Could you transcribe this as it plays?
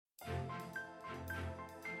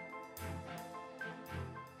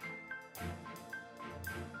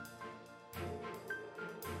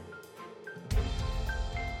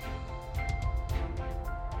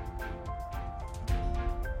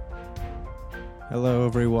Hello,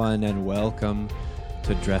 everyone, and welcome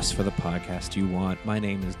to Dress for the Podcast You Want. My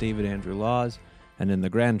name is David Andrew Laws, and in the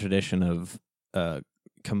grand tradition of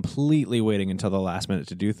completely waiting until the last minute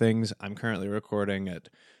to do things, I'm currently recording at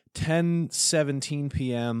 10:17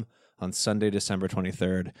 p.m. on Sunday, December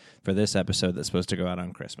 23rd for this episode that's supposed to go out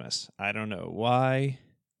on Christmas. I don't know why.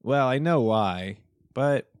 Well, I know why,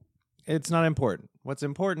 but it's not important. What's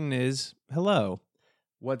important is hello.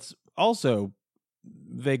 What's also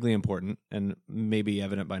vaguely important and maybe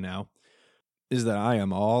evident by now is that I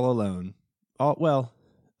am all alone.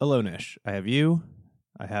 Alone-ish. I have you.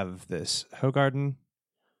 I have this Hogarden,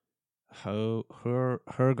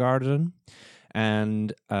 her garden,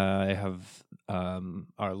 and I have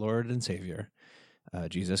our Lord and Savior,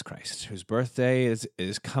 Jesus Christ, whose birthday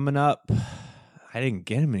is coming up. I didn't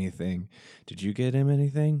get him anything. Did you get him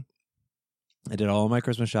anything? I did all my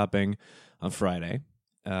Christmas shopping on Friday.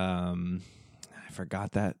 I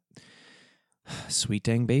forgot that. Sweet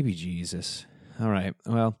dang baby Jesus. All right.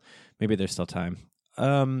 Well, maybe there's still time.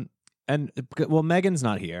 Megan's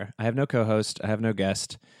not here. I have no co-host. I have no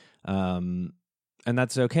guest. And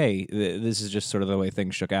that's okay. This is just sort of the way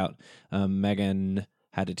things shook out. Megan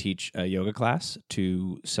had to teach a yoga class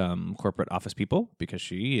to some corporate office people because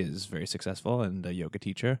she is very successful and a yoga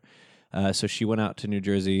teacher. So she went out to New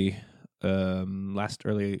Jersey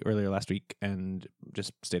earlier last week and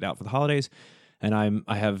just stayed out for the holidays. And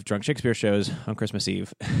I have drunk Shakespeare shows on Christmas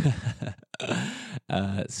Eve,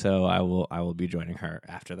 so I will be joining her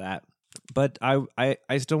after that. But I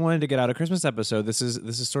still wanted to get out a Christmas episode. This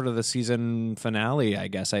is sort of the season finale, I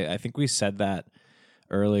guess. I think we said that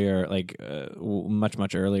earlier,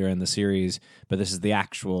 much earlier in the series. But this is the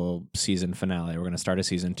actual season finale. We're going to start a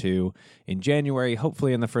season 2 in January,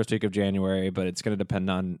 hopefully in the first week of January. But it's going to depend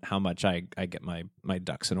on how much I get my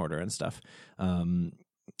ducks in order and stuff. I'm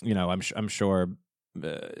sure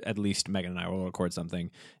at least Megan and I will record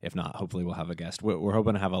something. If not, hopefully we'll have a guest. We're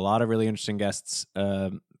hoping to have a lot of really interesting guests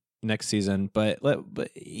next season, but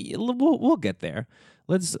we'll get there.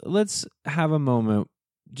 Let's have a moment,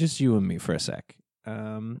 just you and me for a sec.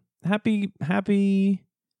 Happy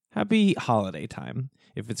holiday time.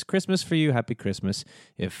 If it's Christmas for you, happy Christmas.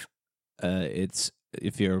 If it's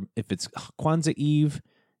Kwanzaa Eve,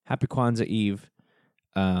 happy Kwanzaa Eve.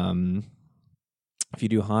 If you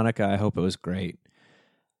do Hanukkah, I hope it was great.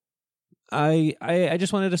 I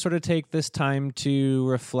just wanted to sort of take this time to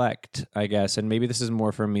reflect, I guess, and maybe this is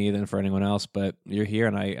more for me than for anyone else, but you're here,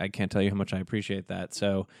 and I can't tell you how much I appreciate that.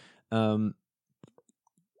 So I'm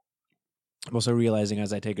also realizing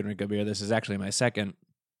as I take a drink of beer, this is actually my second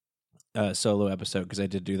solo episode, because I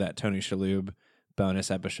did do that Tony Shalhoub bonus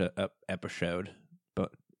episode,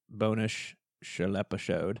 bonus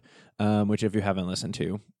Shalepisode, which if you haven't listened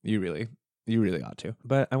to, you really ought to.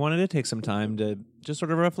 But I wanted to take some time to just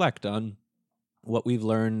sort of reflect on what we've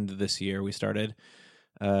learned this year. We started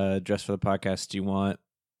Dress for the Podcast You Want.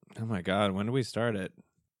 Oh my God, when did we start it?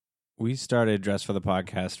 We started Dress for the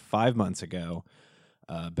Podcast 5 months ago.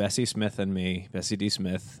 Bessie Smith and me, Bessie D.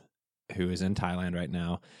 Smith, who is in Thailand right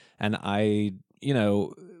now. And I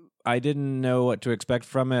didn't know what to expect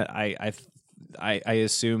from it. I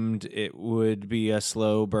assumed it would be a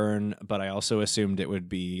slow burn, but I also assumed it would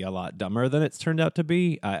be a lot dumber than it's turned out to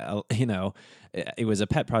be. It was a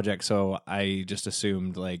pet project, so I just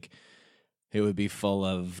assumed it would be full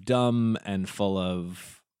of dumb and full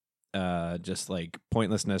of just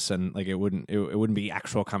pointlessness, and it wouldn't be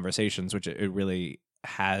actual conversations, which it really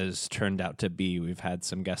has turned out to be. We've had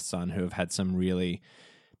some guests on who have had some really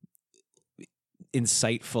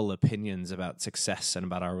insightful opinions about success and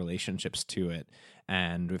about our relationships to it,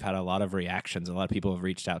 and we've had a lot of reactions. A lot of people have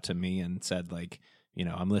reached out to me and said,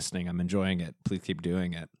 I'm listening, I'm enjoying it, please keep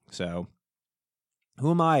doing it. So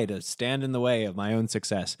who am I to stand in the way of my own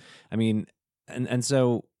success? I mean, and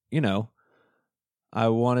so I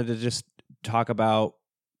wanted to just talk about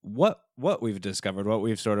what we've discovered, what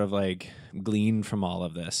we've sort of gleaned from all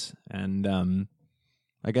of this. And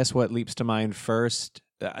I guess what leaps to mind first,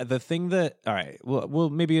 the thing that, all right,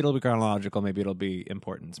 well, maybe it'll be chronological, maybe it'll be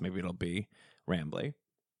importance, maybe it'll be rambly.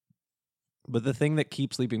 But the thing that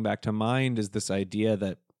keeps leaping back to mind is this idea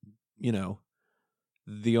that,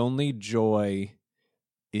 the only joy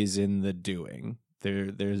is in the doing.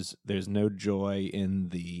 There's no joy in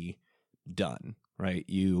the done, right?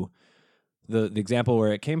 The example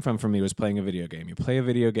where it came from for me was playing a video game. You play a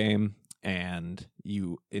video game and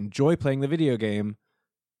you enjoy playing the video game.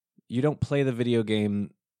 You don't play the video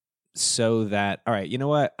game so that, all right, you know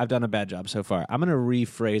what? I've done a bad job so far. I'm going to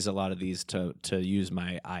rephrase a lot of these to use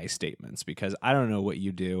my I statements, because I don't know what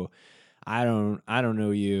you do. I don't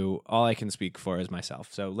know you. All I can speak for is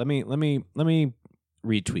myself. So let me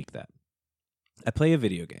retweak that. I play a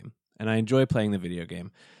video game and I enjoy playing the video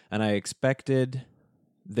game, and I expected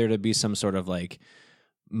there to be some sort of like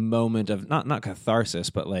moment of not catharsis,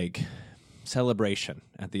 but like celebration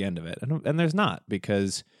at the end of it. And there's not,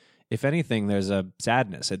 because if anything, there's a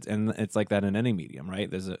sadness. It's like that in any medium,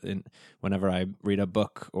 right? Whenever I read a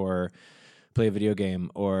book or play a video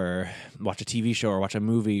game or watch a TV show or watch a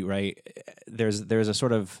movie, right? There's a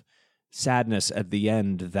sort of sadness at the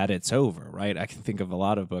end that it's over, right? I can think of a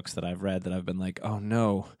lot of books that I've read that I've been like, oh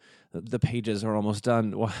no, the pages are almost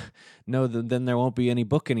done. Well, no, then there won't be any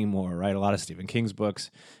book anymore, right? A lot of Stephen King's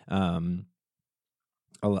books. Oh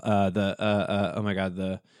my God,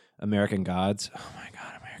 the American Gods. Oh my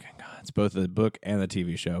God, American Gods. Both the book and the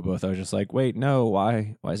TV show. Both I was just like, wait, no,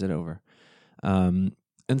 why is it over?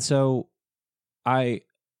 And so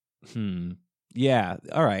yeah,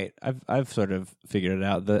 all right. I've sort of figured it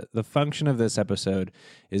out. The function of this episode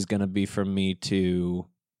is going to be for me to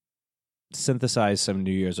synthesize some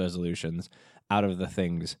New Year's resolutions out of the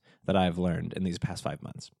things that I've learned in these past 5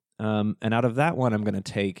 months. And out of that one, I'm going to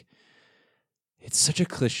take. It's such a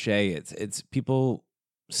cliche. It's people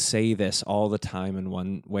say this all the time in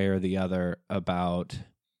one way or the other about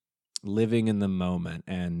living in the moment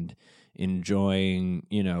and enjoying,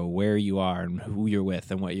 where you are and who you're with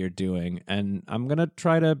and what you're doing. And I'm going to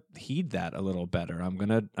try to heed that a little better. I'm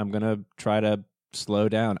going to try to slow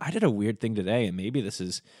down. I did a weird thing today, and maybe this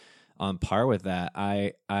is on par with that.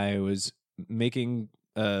 I was making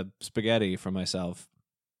spaghetti for myself,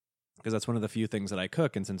 because that's one of the few things that I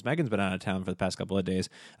cook. And since Megan's been out of town for the past couple of days,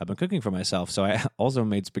 I've been cooking for myself. So I also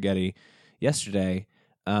made spaghetti yesterday.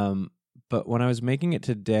 But when I was making it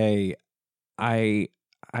today, I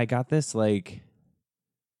got this like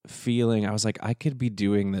feeling. I was like, I could be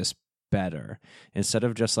doing this better instead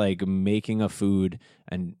of just like making a food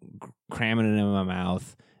and cramming it in my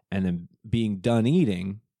mouth and then being done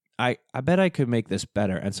eating. I bet I could make this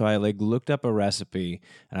better. And so I like looked up a recipe,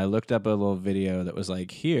 and I looked up a little video that was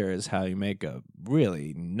like, here's how you make a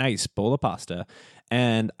really nice bowl of pasta.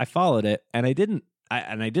 And I followed it, and I didn't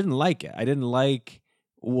like it. I didn't like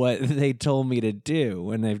what they told me to do.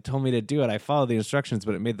 When they told me to do it, I followed the instructions,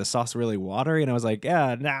 but it made the sauce really watery. And I was like,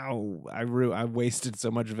 yeah, now I wasted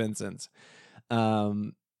so much Vincent's.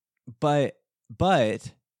 But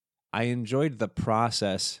I enjoyed the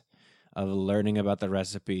process of learning about the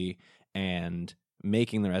recipe and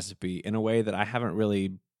making the recipe in a way that I haven't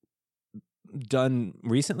really done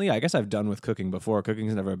recently. I guess I've done with cooking before.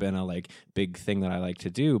 Cooking's never been a like big thing that I like to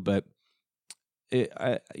do, but it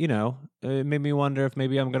made me wonder if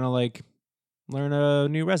maybe I'm going to like learn a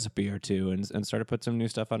new recipe or two and start to put some new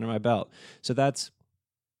stuff under my belt. So that's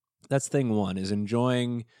thing one, is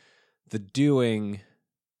enjoying the doing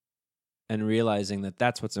and realizing that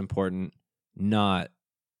that's what's important, not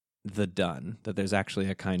the done, that there's actually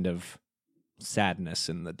a kind of sadness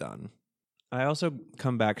in the done. I also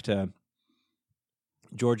come back to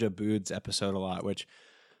Georgia Bood's episode a lot, which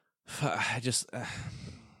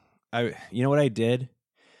you know what I did?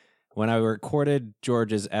 When I recorded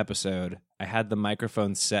George's episode, I had the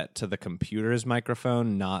microphone set to the computer's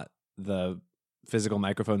microphone, not the physical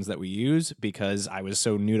microphones that we use, because I was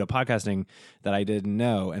so new to podcasting that I didn't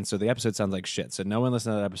know. And so the episode sounds like shit. So no one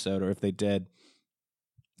listened to that episode, or if they did,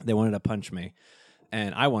 they wanted to punch me,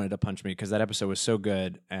 and I wanted to punch me because that episode was so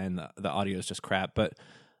good and the audio is just crap. But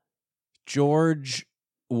George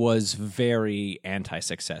was very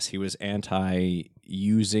anti-success. He was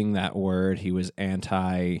anti-using that word. He was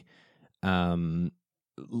anti sort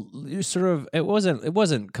of, it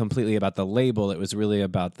wasn't completely about the label. It was really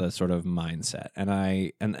about the sort of mindset. And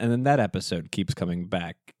then that episode keeps coming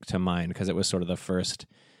back to mind because it was sort of the first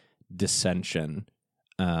dissension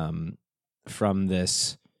from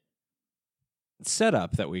this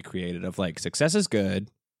setup that we created of like, success is good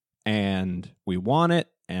and we want it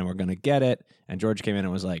and we're going to get it. And George came in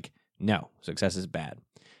and was like, no, success is bad.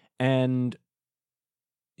 And,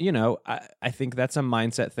 I think that's a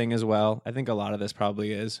mindset thing as well. I think a lot of this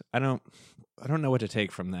probably is. I don't know what to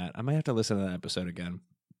take from that. I might have to listen to that episode again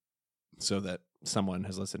so that someone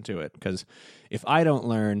has listened to it. Because if I don't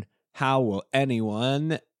learn, how will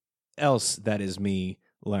anyone else that is me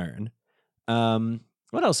learn?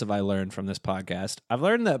 What else have I learned from this podcast? I've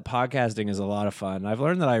learned that podcasting is a lot of fun. I've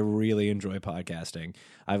learned that I really enjoy podcasting.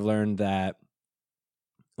 I've learned that,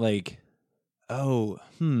 I've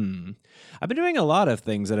been doing a lot of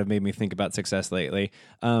things that have made me think about success lately.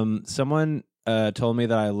 Someone told me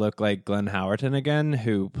that I look like Glenn Howerton again,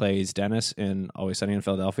 who plays Dennis in Always Sunny in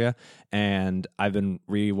Philadelphia. And I've been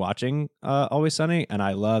rewatching Always Sunny, and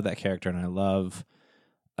I love that character, and I love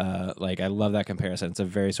that comparison. It's a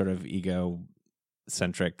very sort of ego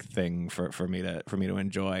centric thing for me to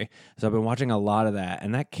enjoy. So I've been watching a lot of that,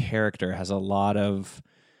 and that character has a lot of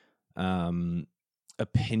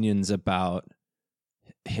opinions about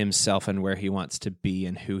himself and where he wants to be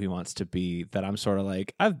and who he wants to be, that I'm sort of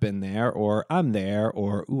like, I've been there, or I'm there,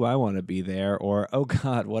 or ooh, I want to be there, or oh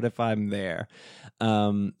God, what if I'm there?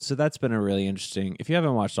 So that's been a really interesting. If you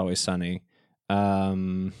haven't watched Always Sunny,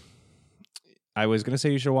 I was going to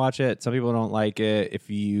say you should watch it. Some people don't like it. If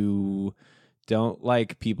you don't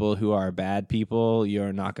like people who are bad people,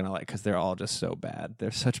 you're not going to like, because they're all just so bad.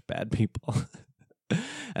 They're such bad people.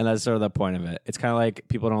 And that's sort of the point of it. It's kind of like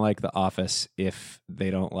people don't like The Office if they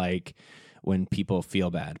don't like when people feel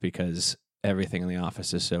bad, because everything in The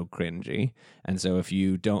Office is so cringy. And so if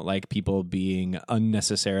you don't like people being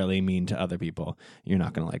unnecessarily mean to other people, you're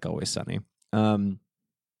not going to like Always Sunny.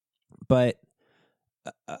 But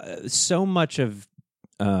so much of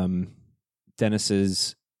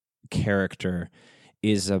Dennis's character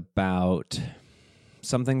is about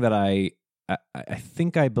something that I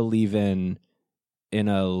think I believe in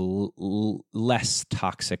a less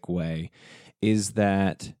toxic way, is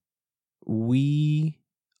that we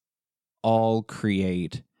all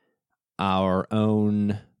create our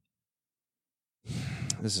own.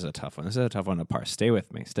 This is a tough one. This is a tough one to parse. Stay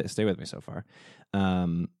with me. Stay with me so far.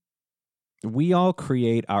 We all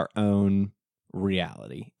create our own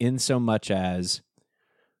reality, in so much as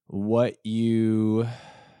what you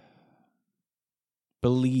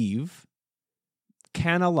believe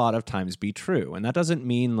can a lot of times be true. And that doesn't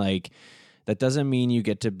mean you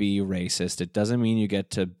get to be racist. It doesn't mean you get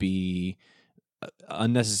to be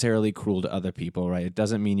unnecessarily cruel to other people, right? It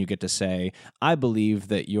doesn't mean you get to say, I believe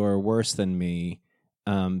that you're worse than me,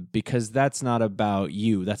 because that's not about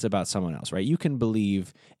you. That's about someone else, right? You can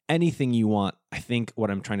believe anything you want. I think what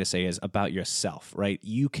I'm trying to say is about yourself, right?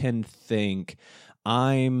 You can think,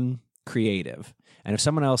 I'm creative. And if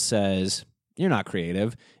someone else says, you're not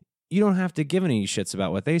creative, you don't have to give any shits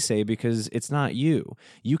about what they say, because it's not you.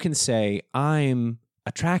 You can say, I'm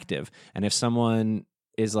attractive. And if someone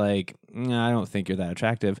is like, I don't think you're that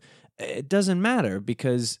attractive, it doesn't matter,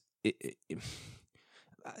 because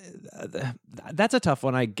that's a tough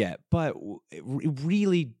one, I get. But it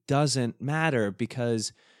really doesn't matter,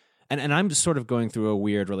 because, and I'm just sort of going through a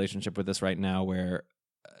weird relationship with this right now, where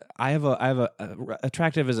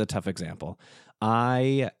attractive is a tough example.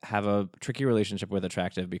 I have a tricky relationship with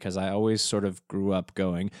attractive, because I always sort of grew up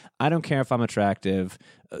going, I don't care if I'm attractive.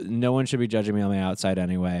 No one should be judging me on my outside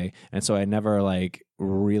anyway. And so I never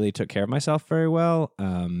really took care of myself very well.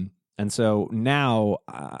 And so now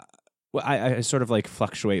I sort of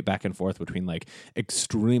fluctuate back and forth between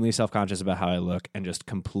extremely self-conscious about how I look and just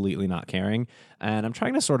completely not caring. And I'm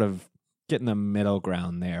trying to sort of get in the middle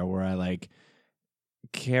ground there, where I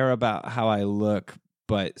care about how I look,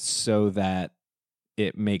 but so that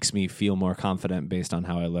it makes me feel more confident based on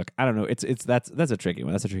how I look. I don't know. That's a tricky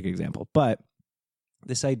one. That's a tricky example. But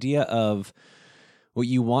this idea of what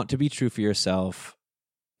you want to be true for yourself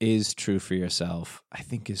is true for yourself, I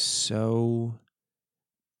think is so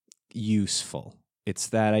useful. It's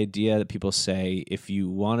that idea that people say, if you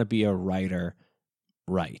want to be a writer,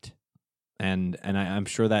 write. And I'm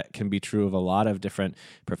sure that can be true of a lot of different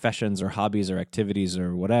professions or hobbies or activities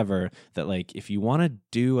or whatever, that if you want to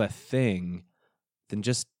do a thing, then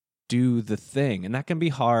just do the thing. And that can be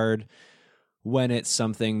hard when it's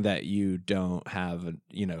something that you don't have,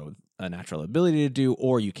 a natural ability to do,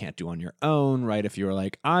 or you can't do on your own, right? If you're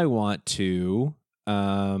like, I want to, hold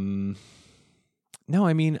on,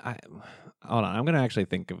 I'm going to actually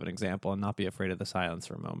think of an example and not be afraid of the silence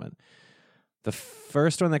for a moment. The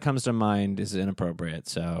first one that comes to mind is inappropriate,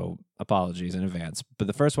 so apologies in advance. But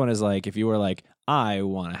the first one is if you were like, I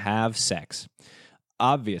want to have sex.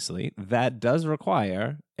 Obviously, that does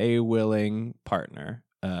require a willing partner,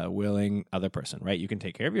 willing other person, right? You can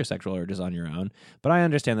take care of your sexual urges on your own, but I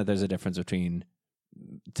understand that there's a difference between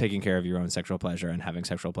taking care of your own sexual pleasure and having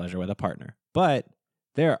sexual pleasure with a partner. But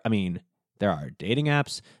there are dating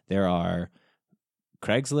apps, there are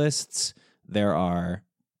Craigslists, there are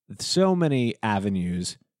so many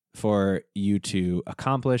avenues for you to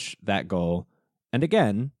accomplish that goal. And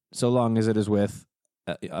again, so long as it is with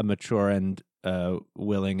a mature and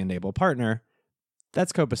willing and able partner,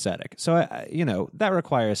 that's copacetic. So, that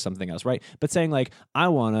requires something else, right? But saying I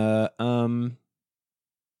want to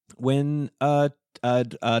win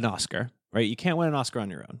an Oscar, right? You can't win an Oscar on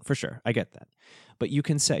your own, for sure. I get that. But you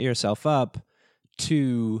can set yourself up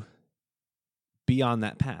to be on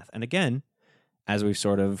that path. And again, as we've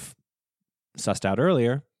sort of sussed out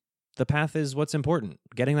earlier, the path is what's important.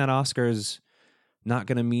 Getting that Oscar is not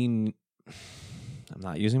going to mean, I'm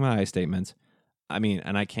not using my I statements, I mean,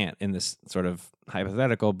 and I can't in this sort of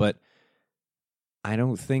hypothetical, but I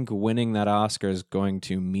don't think winning that Oscar is going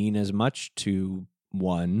to mean as much to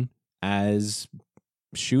one as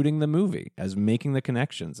shooting the movie, as making the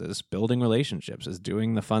connections, as building relationships, as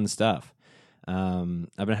doing the fun stuff. I've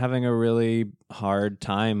been having a really hard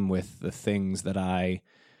time with the things that I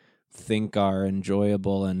think are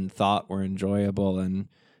enjoyable and thought were enjoyable, and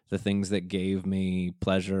the things that gave me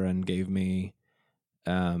pleasure and gave me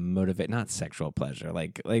motivate, not sexual pleasure,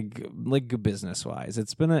 like business wise.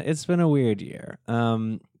 It's been a weird year.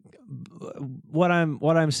 What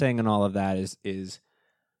I'm saying in all of that is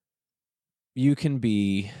you can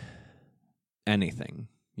be anything.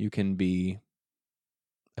 You can be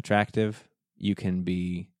attractive. You can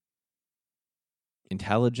be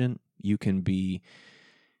intelligent. You can be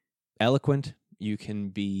eloquent. You can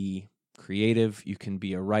be creative. You can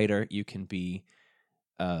be a writer. You can be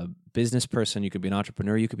a business person. You could be an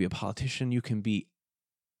entrepreneur. You could be a politician. You can be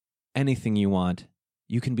anything you want.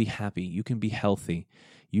 You can be happy. You can be healthy.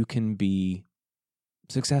 You can be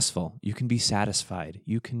successful. You can be satisfied.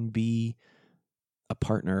 You can be a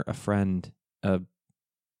partner, a friend, a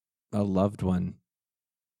loved one.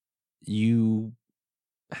 You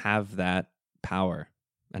have that power,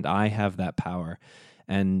 and I have that power,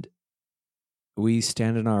 and we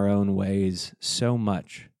stand in our own ways so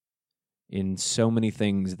much in so many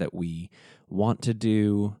things that we want to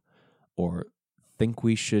do or think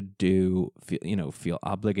we should do, feel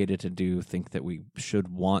obligated to do, think that we should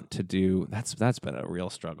want to do. That's been a real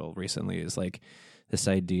struggle recently, is like this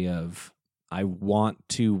idea of I want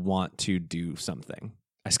to do something.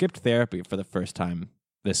 I skipped therapy for the first time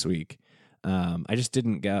this week. I just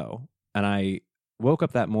didn't go. And I woke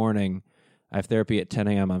up that morning. I have therapy at 10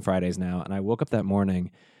 a.m. on Fridays now. And I woke up that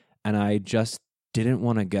morning and I just didn't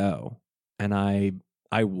want to go. And I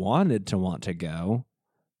wanted to want to go,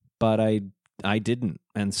 but I didn't.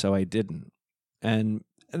 And so I didn't. And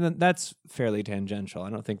then that's fairly tangential. I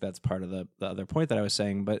don't think that's part of the other point that I was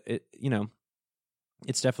saying, but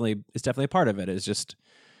it's definitely a part of it. Is just,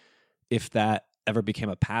 if that ever became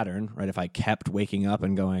a pattern, right? If I kept waking up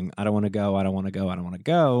and going, I don't want to go, I don't want to go, I don't want to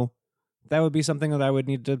go, that would be something that I would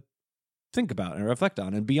need to think about and reflect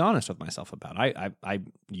on and be honest with myself about. I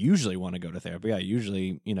usually want to go to therapy. I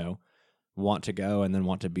usually, want to go and then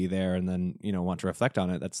want to be there and then, want to reflect on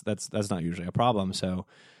it. That's not usually a problem. So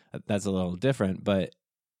that's a little different, but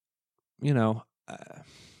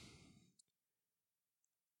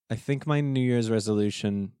I think my New Year's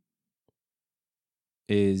resolution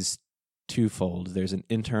is twofold. There's an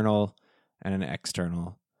internal and an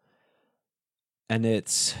external. And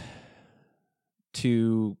it's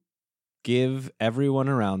to give everyone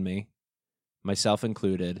around me, myself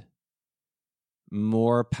included,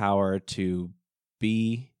 more power to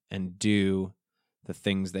be and do the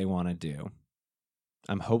things they want to do.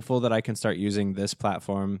 I'm hopeful that I can start using this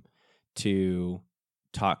platform to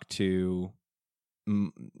talk to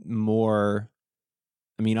more,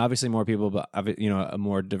 obviously more people, but a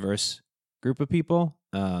more diverse group of people.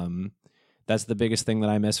 That's the biggest thing that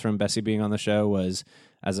I miss from Bessie being on the show, was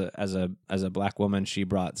as a Black woman, she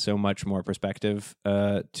brought so much more perspective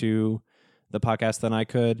to the podcast than I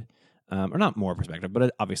could, or not more perspective,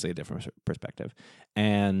 but obviously a different perspective.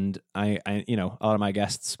 And I a lot of my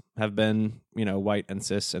guests have been white and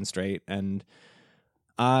cis and straight, and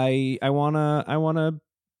I wanna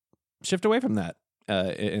shift away from that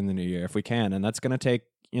in the new year if we can, and that's gonna take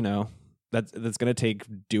that's gonna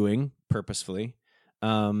take doing purposefully.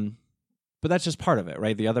 But that's just part of it,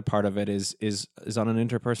 right? The other part of it is on an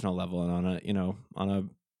interpersonal level and on a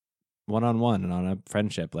one-on-one and on a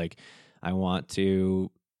friendship. Like, I want to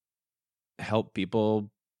help people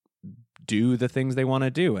do the things they want to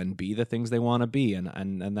do and be the things they want to be,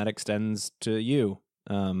 and that extends to you.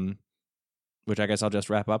 Which I guess I'll just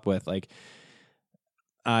wrap up with, like,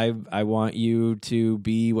 I want you to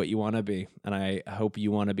be what you want to be, and I hope you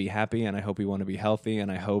want to be happy, and I hope you want to be healthy,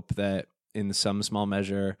 and I hope that in some small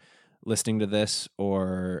measure, listening to this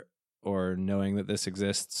or knowing that this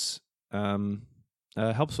exists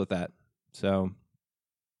helps with that. So,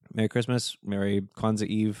 Merry Christmas, Merry Kwanzaa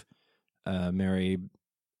Eve, Merry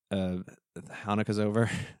Hanukkah's over,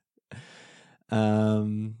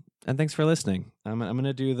 and thanks for listening. I'm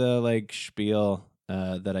gonna do the spiel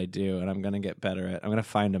that I do, and I'm gonna get better at. I'm gonna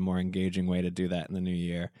find a more engaging way to do that in the new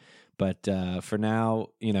year. But for now,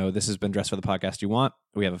 this has been Dress for the Podcast You Want.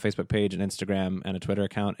 We have a Facebook page, an Instagram, and a Twitter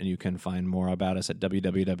account, and you can find more about us at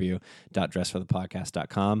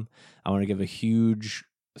www.dressforthepodcast.com. I want to give a huge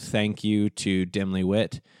thank you to Dimly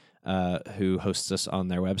Wit, who hosts us on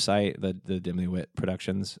their website, the Dimly Wit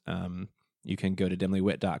Productions. You can go to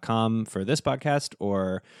dimlywit.com for this podcast,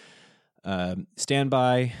 or Stand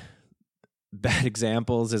By. Bad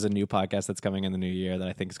Examples is a new podcast that's coming in the new year that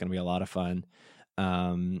I think is going to be a lot of fun.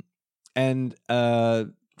 And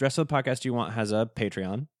Dress of the Podcast You Want has a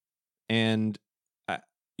Patreon. And,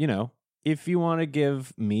 if you want to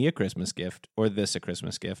give me a Christmas gift or this a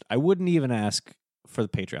Christmas gift, I wouldn't even ask for the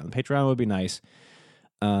Patreon. The Patreon would be nice.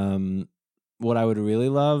 What I would really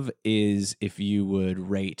love is if you would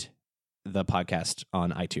rate the podcast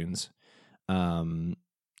on iTunes,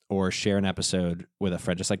 or share an episode with a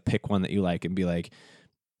friend. Just like pick one that you like and be like,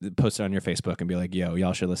 post it on your Facebook and be like, yo,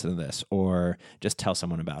 y'all should listen to this, or just tell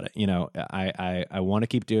someone about it. I want to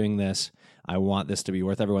keep doing this. I want this to be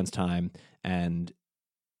worth everyone's time, and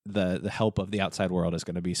the help of the outside world is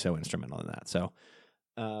going to be so instrumental in that. So,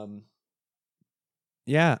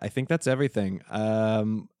 yeah, I think that's everything.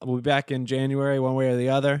 We'll be back in January one way or the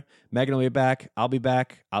other. Megan will be back. I'll be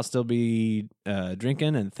back. I'll still be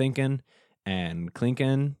drinking and thinking and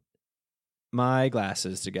clinking my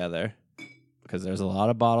glasses together because there's a lot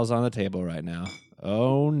of bottles on the table right now.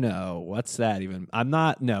 Oh no, what's that even? I'm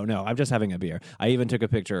just having a beer. I even took a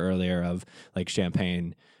picture earlier of like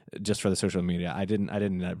champagne just for the social media. I didn't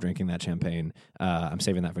end up drinking that champagne. I'm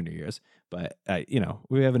saving that for New Year's. But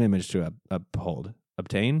we have an image to uphold.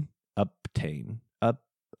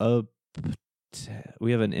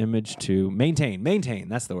 We have an image to maintain.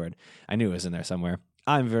 That's the word. I knew it was in there somewhere.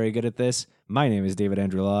 I'm very good at this. My name is David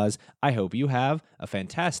Andrew Laws. I hope you have a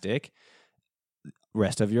fantastic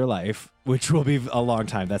rest of your life, which will be a long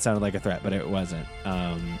time. That sounded like a threat, but it wasn't.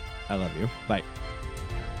 I love you. Bye.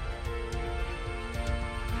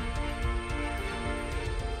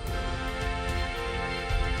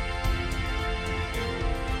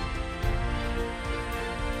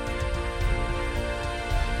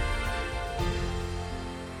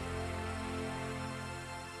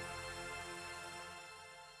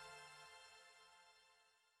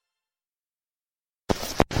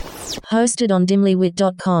 Hosted on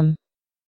dimlywit.com.